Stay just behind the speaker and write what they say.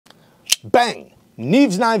Bang!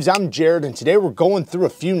 Neeves Knives, I'm Jared, and today we're going through a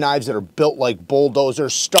few knives that are built like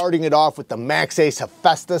bulldozers, starting it off with the Maxace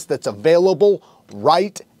HEPHAESTUS that's available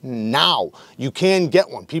right now. You can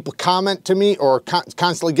get one. People comment to me or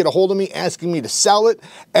constantly get a hold of me asking me to sell it,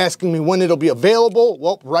 asking me when it'll be available.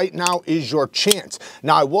 Well, right now is your chance.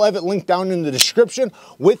 Now, I will have it linked down in the description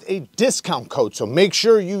with a discount code, so make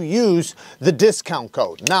sure you use the discount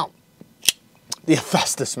code. Now, the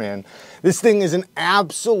HEPHAESTUS, man, this thing is an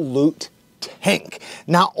absolute tank.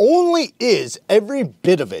 Not only is every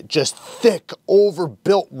bit of it just thick,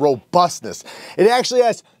 overbuilt robustness, it actually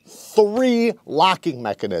has 3 locking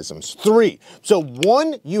mechanisms. 3. So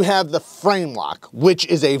one, you have the frame lock, which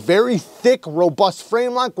is a very thick, robust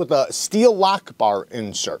frame lock with a steel lock bar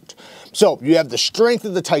insert. So you have the strength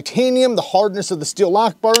of the titanium, the hardness of the steel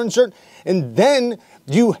lock bar insert, and then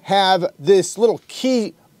you have this little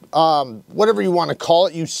key, whatever you want to call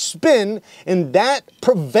it, you spin, and that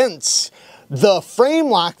prevents the frame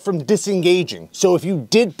lock from disengaging. So if you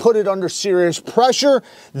did put it under serious pressure,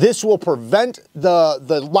 this will prevent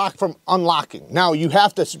the lock from unlocking. Now you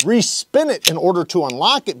have to respin it in order to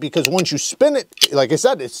unlock it, because once you spin it, like I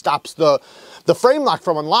said, it stops the frame lock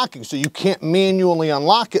from unlocking. So you can't manually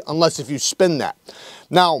unlock it unless if you spin that.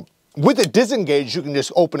 Now, with it disengaged, you can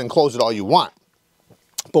just open and close it all you want.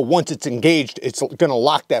 But once it's engaged, it's gonna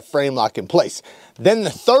lock that frame lock in place. Then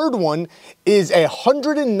the third one is a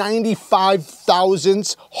 195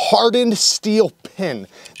 thousandths hardened steel pin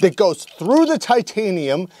that goes through the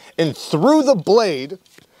titanium and through the blade,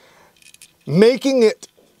 making it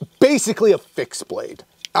basically a fixed blade.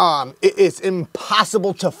 It is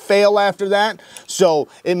impossible to fail after that. So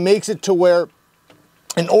it makes it to where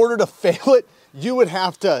in order to fail it, you would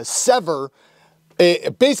have to sever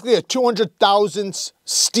basically a 200 thousandths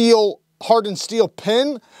hardened steel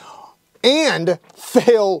pin and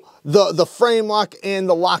fail the frame lock and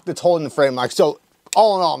the lock that's holding the frame lock. So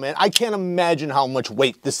all in all, man, I can't imagine how much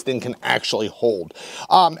weight this thing can actually hold.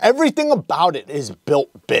 Everything about it is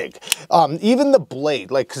built big. Even the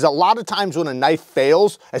blade, like, because a lot of times when a knife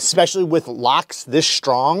fails, especially with locks this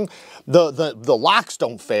strong, the locks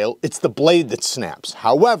don't fail, it's the blade that snaps.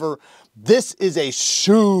 However, this is a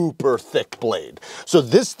super thick blade. So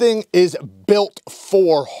this thing is built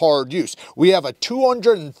for hard use. We have a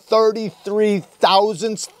 233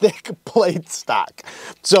 thousandths thick blade stock.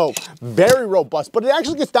 So very robust, but it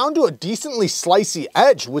actually gets down to a decently slicey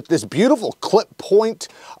edge with this beautiful clip point,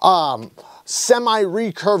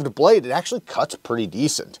 semi-recurved blade. It actually cuts pretty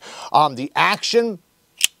decent. The action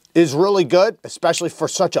is really good, especially for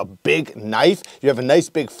such a big knife. You have a nice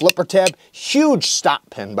big flipper tab, huge stop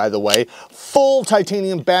pin, by the way, full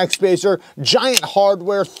titanium backspacer, giant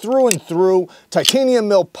hardware through and through, titanium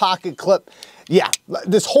mill pocket clip. Yeah,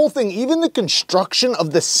 this whole thing, even the construction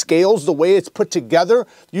of the scales, the way it's put together,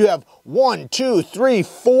 you have 4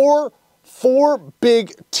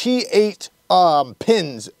 big T8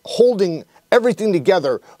 pins holding everything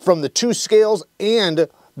together from the 2 scales and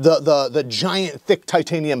the giant thick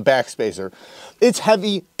titanium backspacer. It's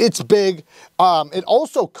heavy, it's big. It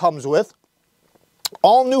also comes with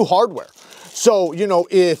all new hardware. So, you know,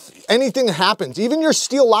 if anything happens, even your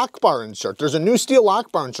steel lock bar insert, there's a new steel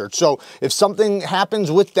lock bar insert. So if something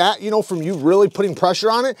happens with that, you know, from you really putting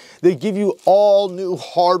pressure on it, they give you all new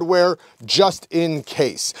hardware just in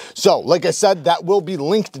case. So like I said, that will be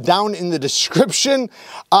linked down in the description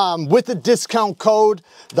with the discount code,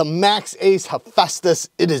 the Maxace HEPHAESTUS.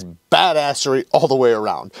 It is badassery all the way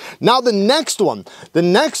around. Now the next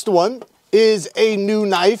one is a new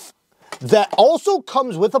knife that also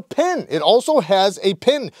comes with a pin. It also has a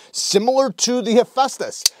pin similar to the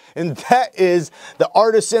HEPHAESTUS, and that is the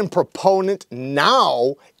ARTISAN Proponent,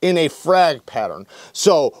 now in a frag pattern.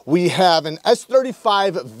 So we have an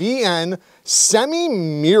S35 VN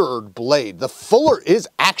semi-mirrored blade. The fuller is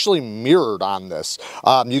actually mirrored on this.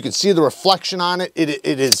 You can see the reflection on it. It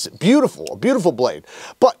is beautiful, a beautiful blade,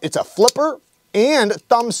 but it's a flipper and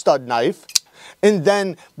thumb stud knife. And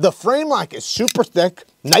then the frame lock is super thick,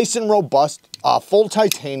 nice and robust, full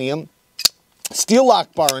titanium, steel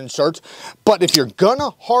lock bar inserts. But if you're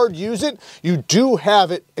gonna hard use it, you do have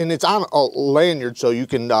it, and it's on a lanyard, so you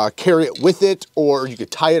can carry it with it, or you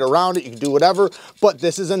could tie it around it, you can do whatever. But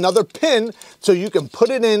this is another pin, so you can put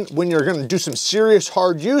it in when you're gonna do some serious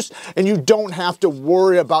hard use, and you don't have to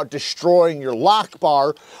worry about destroying your lock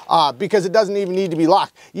bar because it doesn't even need to be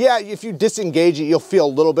locked. Yeah, if you disengage it, you'll feel a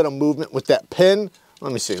little bit of movement with that pin.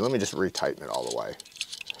 Let me see, let me just retighten it all the way.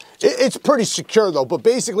 It's pretty secure though, but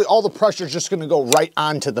basically all the pressure is just gonna go right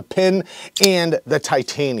onto the pin and the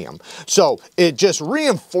titanium. So it just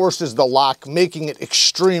reinforces the lock, making it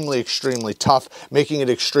extremely, extremely tough, making it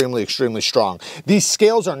extremely, extremely strong. These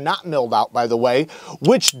scales are not milled out, by the way,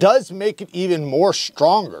 which does make it even more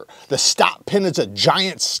stronger. The stop pin is a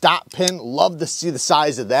giant stop pin. Love to see the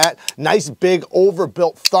size of that. Nice big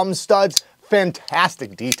overbuilt thumb studs.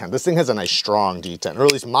 Fantastic detent. This thing has a nice strong detent, or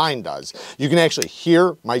at least mine does. You can actually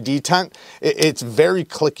hear my detent. It's very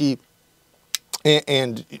clicky,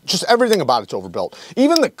 and just everything about it's overbuilt.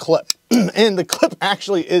 Even the clip, and the clip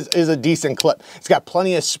actually is a decent clip. It's got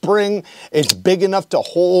plenty of spring. It's big enough to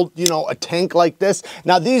hold, you know, a tank like this.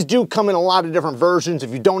 Now these do come in a lot of different versions. If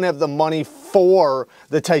you don't have the money for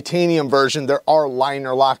the titanium version, there are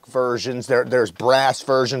liner lock versions. There's brass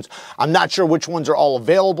versions. I'm not sure which ones are all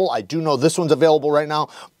available. I do know this one's available right now,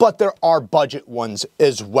 but there are budget ones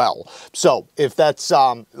as well. So if that's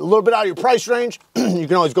a little bit out of your price range, you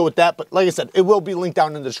can always go with that. But like I said, it will be linked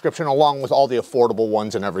down in the description along with all the affordable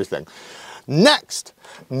ones and everything. Next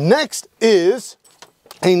is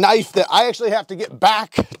a knife that I actually have to get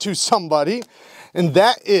back to somebody, and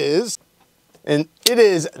it is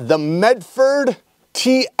the MEDFORD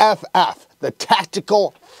TFF, the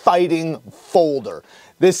Tactical Fighting Folder.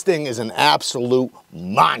 This thing is an absolute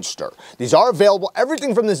monster. These are available.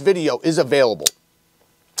 Everything from this video is available.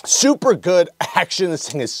 Super good action. This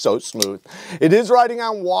thing is so smooth. It is riding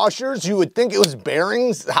on washers. You would think it was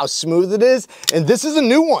bearings, how smooth it is. And this is a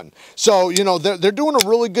new one. So, you know, they're doing a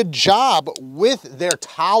really good job with their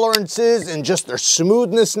tolerances and just their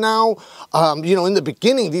smoothness now. You know, in the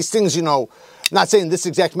beginning, these things, you know, not saying this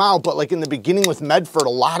exact model, but like in the beginning with MEDFORD, a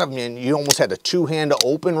lot of them, you almost had a two-hand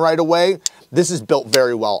open right away. This is built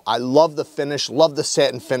very well. I love the finish, love the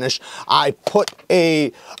satin finish. I put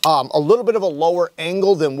a little bit of a lower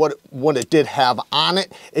angle than what it did have on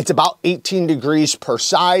it. It's about 18 degrees per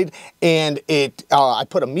side, and I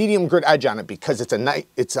put a medium grit edge on it because it's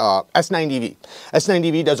S90V.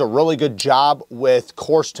 S90V does a really good job with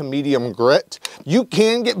coarse to medium grit. You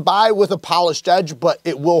can get by with a polished edge, but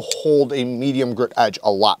it will hold a medium grit edge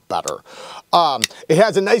a lot better. It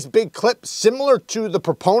has a nice big clip similar to the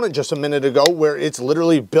Proponent just a minute ago, where it's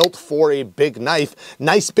literally built for a big knife.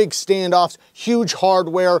 Nice big standoffs, huge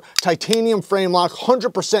hardware, titanium frame lock,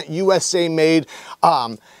 100% USA made.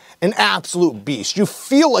 An absolute beast. You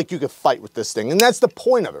feel like you could fight with this thing, and that's the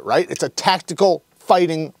point of it, right? It's a tactical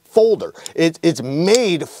fighting folder. It's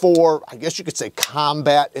made for, I guess you could say,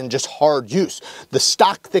 combat and just hard use. The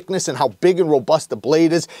stock thickness and how big and robust the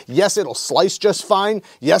blade is, yes, it'll slice just fine,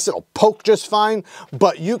 yes, it'll poke just fine,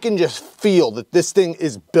 but you can just feel that this thing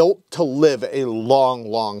is built to live a long,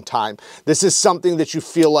 long time. This is something that you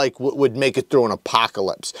feel like would make it through an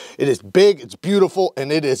apocalypse. It is big, it's beautiful,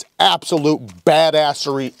 and it is absolute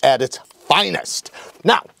badassery at its finest.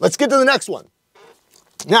 Now, let's get to the next one.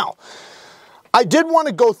 Now, I did want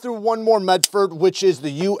to go through one more MEDFORD, which is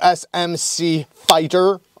the USMC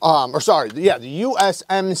Fighter, the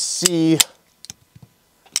USMC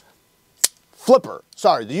Flipper.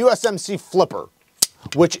 Sorry, the USMC Flipper,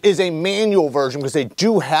 which is a manual version because they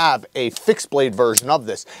do have a fixed blade version of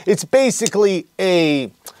this. It's basically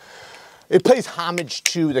it pays homage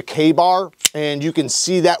to the K-bar, and you can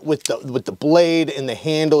see that with the blade and the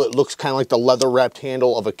handle. It looks kind of like the leather wrapped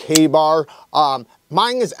handle of a K-bar.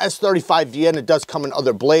 Mine is S35V, and it does come in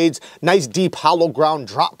other blades. Nice deep hollow ground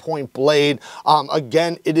drop point blade.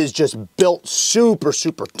 Again, it is just built super,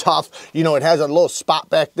 super tough. You know, it has a little spot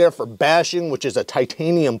back there for bashing, which is a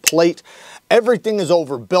titanium plate. Everything is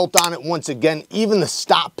overbuilt on it. Once again, even the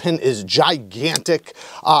stop pin is gigantic.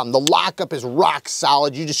 The lockup is rock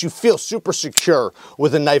solid. You feel super secure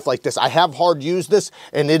with a knife like this. I have hard used this,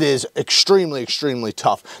 and it is extremely, extremely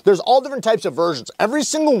tough. There's all different types of versions. Every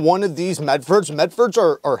single one of these MEDFORDs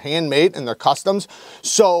are handmade and they're customs,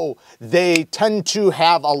 so they tend to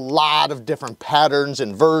have a lot of different patterns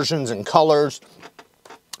and versions and colors.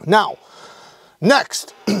 Now,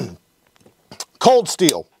 next, cold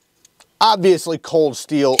steel. Obviously, cold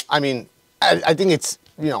steel, I mean, I think it's,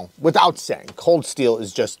 you know, without saying, cold steel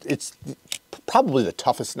is just, it's probably the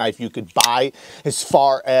toughest knife you could buy as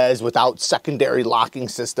far as without secondary locking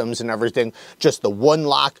systems and everything. Just the one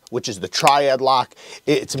lock, which is the triad lock.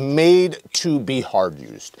 It's made to be hard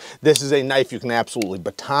used. This is a knife you can absolutely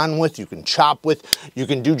baton with, you can chop with, you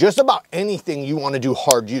can do just about anything you want to do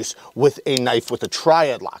hard use with a knife with a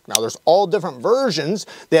triad lock. Now there's all different versions.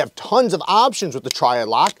 They have tons of options with the triad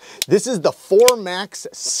lock. This is the 4 Max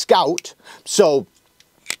Scout. So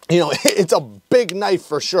you know, it's a big knife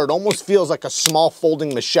for sure. It almost feels like a small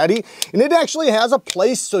folding machete, and it actually has a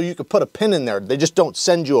place so you could put a pin in there. They just don't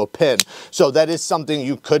send you a pin. So that is something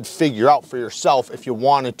you could figure out for yourself if you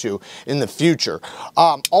wanted to in the future.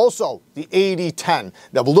 Also, the 8010,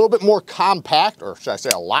 they're a little bit more compact, or should I say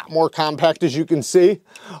a lot more compact, as you can see.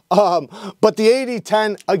 But the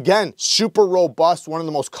 8010, again, super robust, one of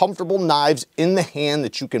the most comfortable knives in the hand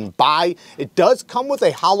that you can buy. It does come with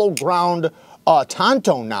a hollow ground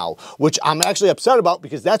Tonto now, which I'm actually upset about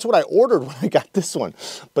because that's what I ordered when I got this one,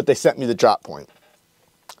 but they sent me the drop point,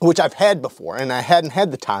 which I've had before, and I hadn't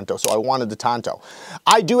had the Tonto, so I wanted the Tonto.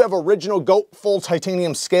 I do have original GOAT full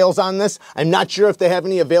titanium scales on this. I'm not sure if they have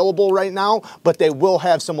any available right now, but they will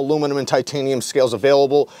have some aluminum and titanium scales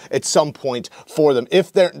available at some point for them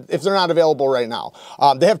if they're not available right now.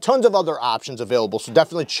 They have tons of other options available, so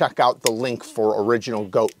definitely check out the link for original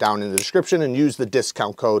GOAT down in the description and use the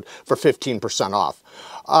discount code for 15% off.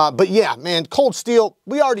 But yeah, man, cold steel,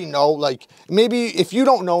 we already know, like, maybe if you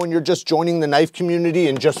don't know and you're just joining the knife community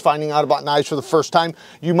and just finding out about knives for the first time,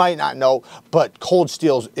 you might not know, but cold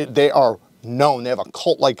steels, they are known. They have a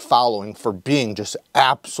cult-like following for being just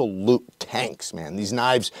absolute tanks, man. These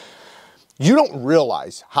knives, you don't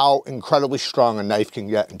realize how incredibly strong a knife can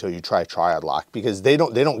get until you try triad lock, because they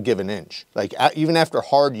don't give an inch. Like, even after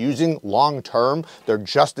hard using long term, they're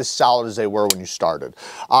just as solid as they were when you started.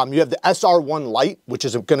 You have the SR1 Lite, which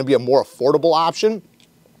is going to be a more affordable option.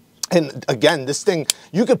 And again, this thing,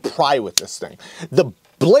 you could pry with this thing. The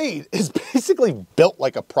blade is basically built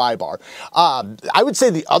like a pry bar. I would say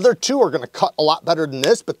the other two are going to cut a lot better than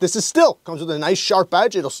this, but this is still comes with a nice sharp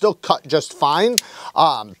edge. It'll still cut just fine.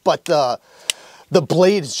 But the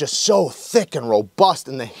blade is just so thick and robust,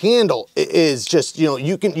 and the handle is just, you know,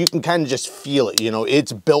 you can kind of just feel it. You know,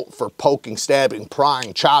 it's built for poking, stabbing,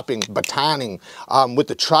 prying, chopping, batoning. With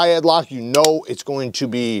the triad lock, you know it's going to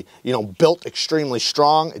be, you know, built extremely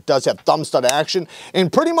strong. It does have thumb stud action,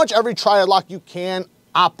 and pretty much every triad lock you can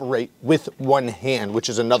operate with one hand, which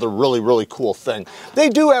is another really, really cool thing. They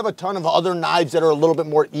do have a ton of other knives that are a little bit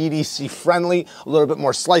more EDC friendly, a little bit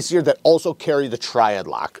more slicier, that also carry the triad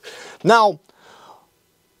lock. Now,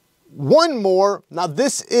 one more. Now,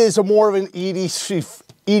 this is a more of an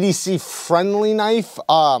EDC friendly knife.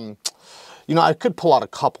 You know, I could pull out a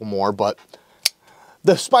couple more, but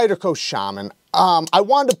the SPYDERCO SHAMAN. I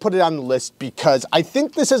wanted to put it on the list because I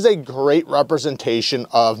think this is a great representation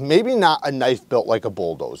of maybe not a knife built like a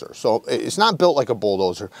bulldozer. So it's not built like a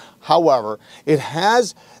bulldozer. However, it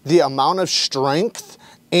has the amount of strength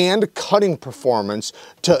and cutting performance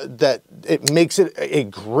that it makes it a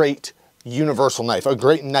great universal knife, a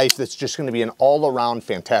great knife that's just going to be an all-around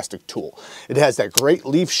fantastic tool. It has that great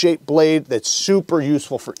leaf-shaped blade that's super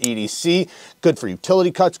useful for EDC, good for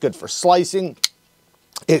utility cuts, good for slicing.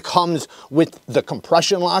 It comes with the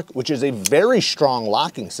compression lock, which is a very strong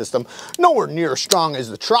locking system. Nowhere near as strong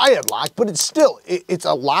as the triad lock, but it's still, it's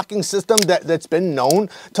a locking system that's been known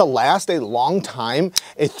to last a long time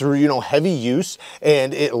through, you know, heavy use,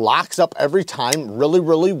 and it locks up every time really,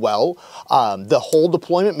 really well. The whole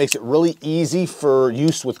deployment makes it really easy for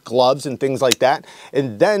use with gloves and things like that.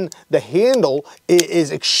 And then the handle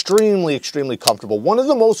is extremely, extremely comfortable. One of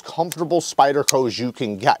the most comfortable SPYDERCOs you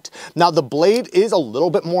can get. Now, the blade is a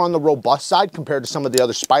little bit more on the robust side compared to some of the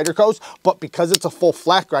other SPYDERCOs, but because it's a full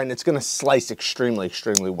flat grind, it's going to slice extremely,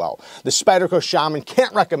 extremely well. The SPYDERCO SHAMAN,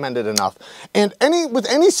 can't recommend it enough. And with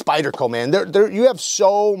any SPYDERCO, man, you have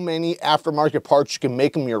so many aftermarket parts, you can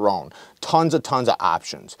make them your own. Tons of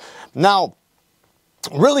options. Now,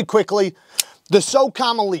 really quickly, the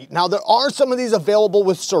SOCOM Elite. Now, there are some of these available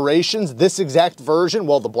with serrations, this exact version,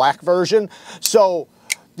 well, the black version. So,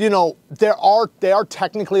 you know, they are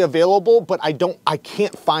technically available, but I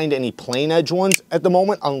can't find any plain edge ones at the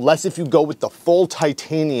moment, unless if you go with the full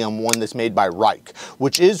titanium one that's made by Reich,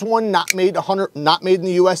 which is one not made in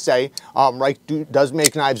the USA. Reich does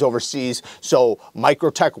make knives overseas, so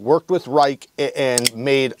MICROTECH worked with Reich and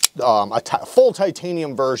made a full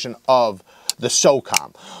titanium version of the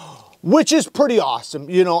SOCOM, which is pretty awesome.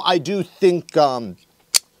 You know, I do think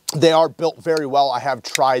they are built very well. I have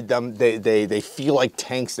tried them. They feel like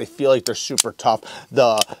tanks. They feel like they're super tough.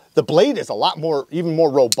 The blade is a lot more, even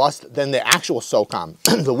more robust than the actual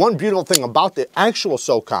SOCOM. The one beautiful thing about the actual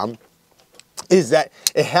SOCOM is that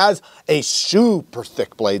it has a super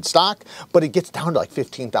thick blade stock, but it gets down to like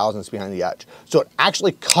 15 thousandths behind the edge. So it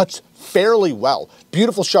actually cuts fairly well.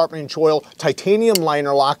 Beautiful sharpening choil, titanium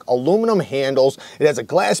liner lock, aluminum handles. It has a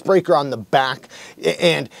glass breaker on the back,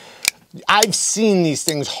 and I've seen these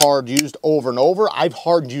things hard used over and over. I've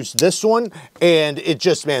hard used this one, and it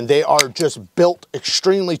just, man, they are just built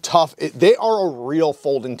extremely tough. They are a real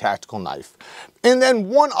folding tactical knife. And then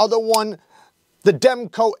one other one, the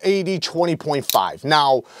DEMKO 80-20.5.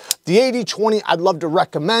 Now, the 80-20 I'd love to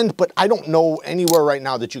recommend, but I don't know anywhere right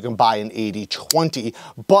now that you can buy an 80-20,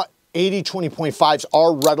 but 80-20.5s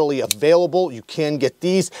are readily available. You can get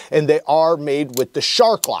these, and they are made with the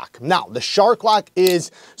Shark Lock. Now, the Shark Lock is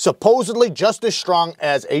supposedly just as strong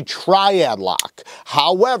as a Triad Lock.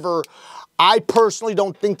 However, I personally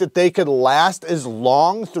don't think that they could last as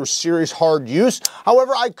long through serious hard use.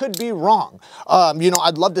 However, I could be wrong. You know,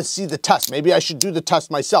 I'd love to see the test. Maybe I should do the test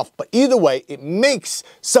myself. But either way, it makes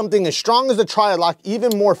something as strong as the Triad Lock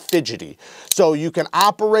even more fidgety. So you can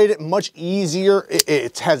operate it much easier.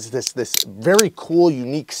 It has this very cool,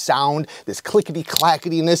 unique sound, this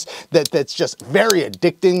clickety-clacketiness that's just very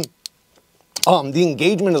addicting. The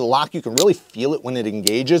engagement of the lock, you can really feel it when it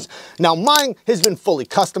engages. Now, mine has been fully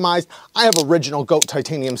customized. I have original GOAT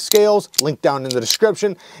titanium scales, linked down in the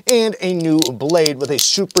description, and a new blade with a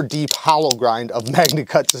super deep hollow grind of magnet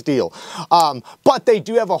cut steel. But they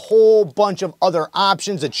do have a whole bunch of other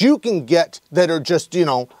options that you can get that are just, you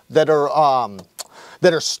know, that are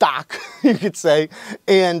stock, you could say,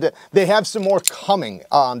 and they have some more coming.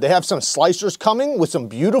 They have some slicers coming with some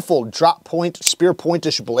beautiful drop point, spear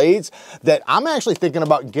pointish blades that I'm actually thinking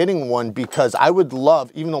about getting one because I would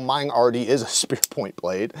love, even though mine already is a spear point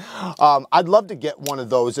blade, I'd love to get one of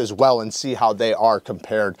those as well and see how they are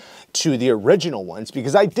compared to the original ones,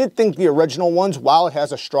 because I did think the original ones, while it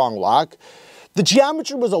has a strong lock, the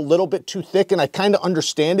geometry was a little bit too thick, and I kind of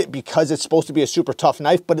understand it because it's supposed to be a super tough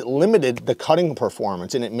knife, but it limited the cutting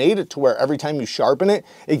performance, and it made it to where every time you sharpen it,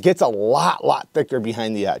 it gets a lot thicker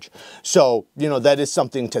behind the edge. So, you know, that is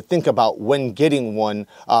something to think about when getting one,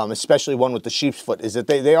 especially one with the sheep's foot, is that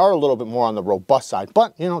they are a little bit more on the robust side,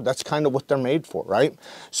 but, you know, that's kind of what they're made for, right?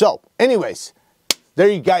 So, anyways, there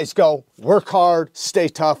you guys go. Work hard, stay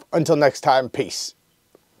tough. Until next time, peace.